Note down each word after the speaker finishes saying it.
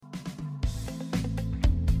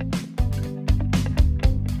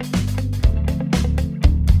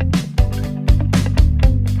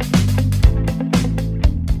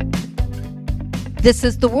This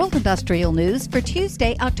is the World Industrial News for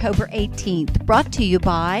Tuesday, October 18th, brought to you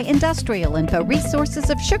by Industrial Info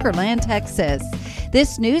Resources of Sugar Land, Texas.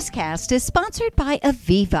 This newscast is sponsored by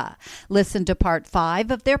Aviva. Listen to part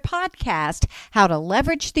 5 of their podcast, How to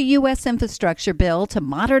Leverage the U.S. Infrastructure Bill to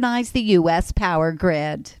Modernize the U.S. Power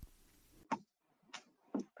Grid.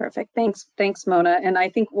 Perfect. Thanks, Mona. And I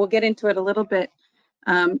think we'll get into it a little bit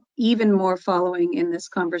even more following in this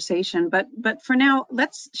conversation. But for now,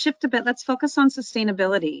 let's shift a bit. Let's focus on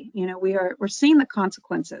sustainability. You know, we're seeing the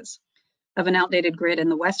consequences of an outdated grid in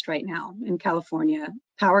the West right now in California.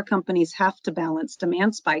 Power companies have to balance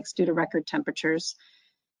demand spikes due to record temperatures,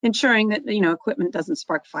 ensuring that, equipment doesn't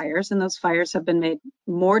spark fires, and those fires have been made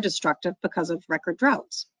more destructive because of record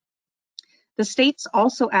droughts. The state's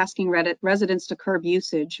also asking residents to curb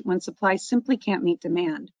usage when supply simply can't meet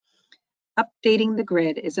demand. Updating the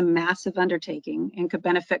grid is a massive undertaking and could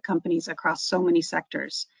benefit companies across so many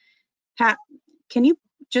sectors. Pat, can you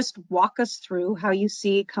just walk us through how you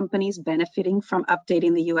see companies benefiting from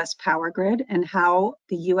updating the U.S. power grid and how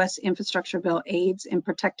the U.S. infrastructure bill aids in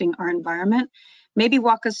protecting our environment? Maybe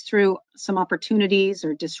walk us through some opportunities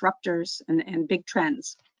or disruptors and big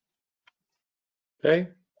trends. Okay.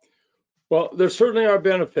 Well, there certainly are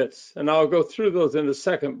benefits, and I'll go through those in a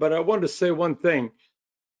second, but I want to say one thing.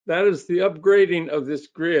 That is, the upgrading of this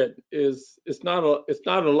grid it's not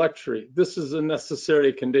a luxury. This is a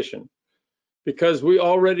necessary condition because we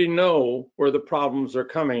already know where the problems are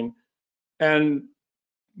coming, and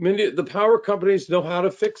many of the power companies know how to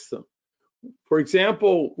fix them. For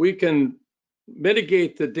example, we can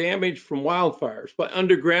mitigate the damage from wildfires by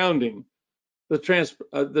undergrounding the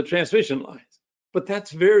transmission lines, but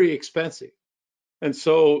that's very expensive. And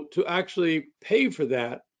so to actually pay for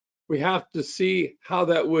that, we have to see how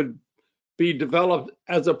that would be developed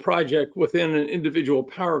as a project within an individual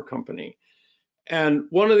power company. And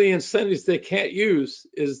one of the incentives they can't use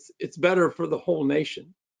is it's better for the whole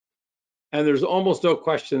nation. And there's almost no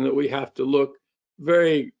question that we have to look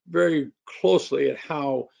very, very closely at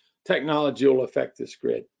how technology will affect this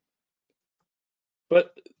grid.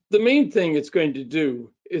 But the main thing it's going to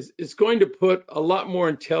do is it's going to put a lot more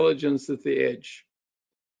intelligence at the edge.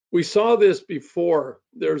 We saw this before.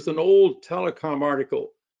 There's an old telecom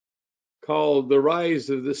article called The Rise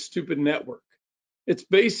of the Stupid Network. It's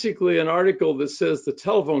basically an article that says the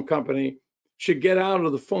telephone company should get out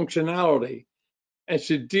of the functionality and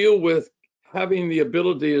should deal with having the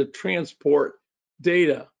ability to transport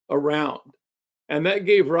data around. And that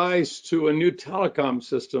gave rise to a new telecom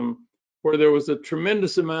system where there was a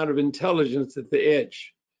tremendous amount of intelligence at the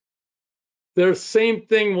edge. The same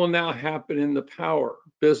thing will now happen in the power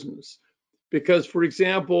business because, for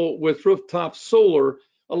example, with rooftop solar,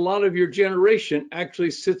 a lot of your generation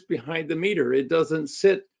actually sits behind the meter. It doesn't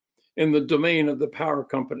sit in the domain of the power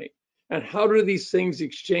company. And how do these things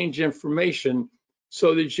exchange information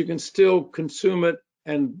so that you can still consume it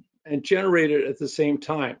and generate it at the same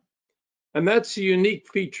time? And that's a unique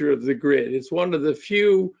feature of the grid. It's one of the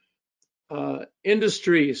few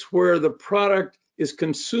industries where the product is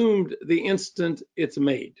consumed the instant it's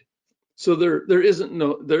made. So there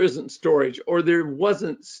isn't storage, or there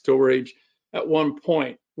wasn't storage at one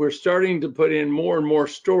point. We're starting to put in more and more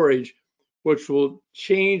storage, which will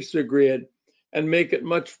change the grid and make it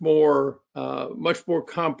much more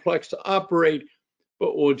complex to operate,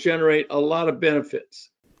 but will generate a lot of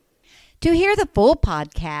benefits. To hear the full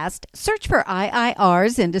podcast, search for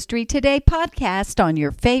IIR's Industry Today podcast on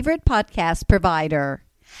your favorite podcast provider.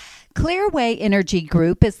 Clearway Energy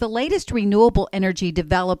Group is the latest renewable energy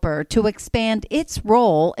developer to expand its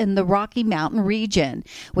role in the Rocky Mountain region,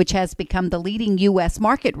 which has become the leading U.S.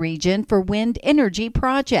 market region for wind energy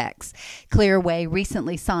projects. Clearway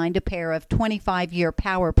recently signed a pair of 25-year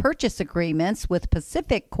power purchase agreements with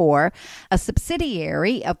PacifiCorp, a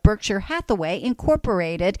subsidiary of Berkshire Hathaway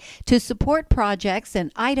Incorporated, to support projects in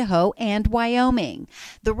Idaho and Wyoming.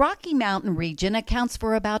 The Rocky Mountain region accounts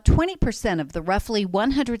for about 20% of the roughly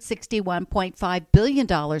 $161.5 billion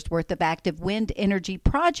worth of active wind energy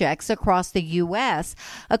projects across the U.S.,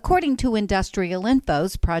 according to Industrial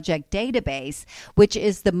Info's project database, which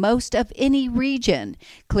is the most of any region.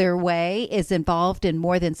 Clearway is involved in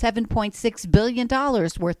more than $7.6 billion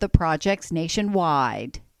worth of projects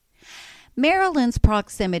nationwide. Maryland's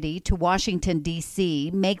proximity to Washington, D.C.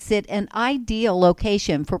 makes it an ideal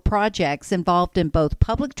location for projects involved in both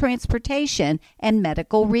public transportation and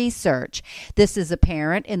medical research. This is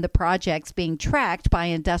apparent in the projects being tracked by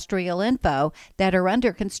Industrial Info that are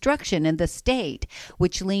under construction in the state,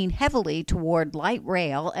 which lean heavily toward light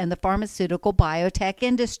rail and the pharmaceutical biotech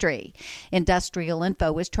industry. Industrial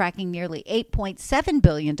Info is tracking nearly $8.7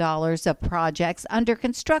 billion of projects under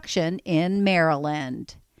construction in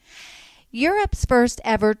Maryland. Europe's first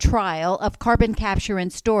ever trial of carbon capture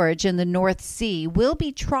and storage in the North Sea will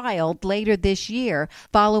be trialed later this year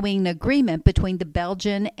following an agreement between the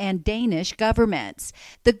Belgian and Danish governments.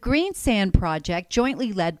 The Greensand project,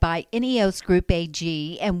 jointly led by INEOS Group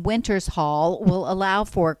AG and Wintershall, will allow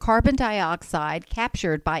for carbon dioxide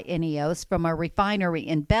captured by INEOS from a refinery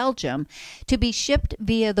in Belgium to be shipped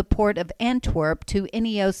via the port of Antwerp to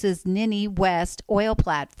INEOS's Nini West oil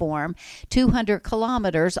platform, 200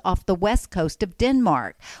 kilometers off the west coast of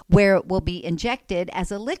Denmark, where it will be injected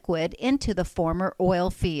as a liquid into the former oil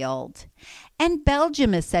field. And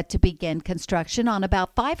Belgium is set to begin construction on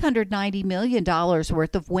about $590 million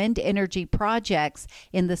worth of wind energy projects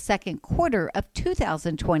in the second quarter of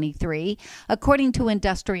 2023, according to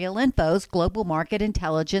Industrial Info's Global Market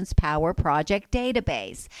Intelligence Power Project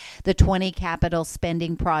database. The 20 capital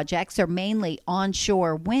spending projects are mainly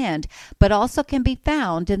onshore wind, but also can be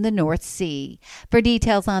found in the North Sea. For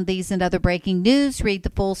details on these and other breaking news, read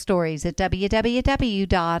the full stories at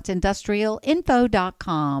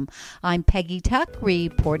www.industrialinfo.com. I'm Peggy Tuck,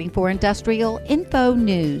 reporting for Industrial Info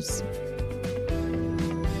News.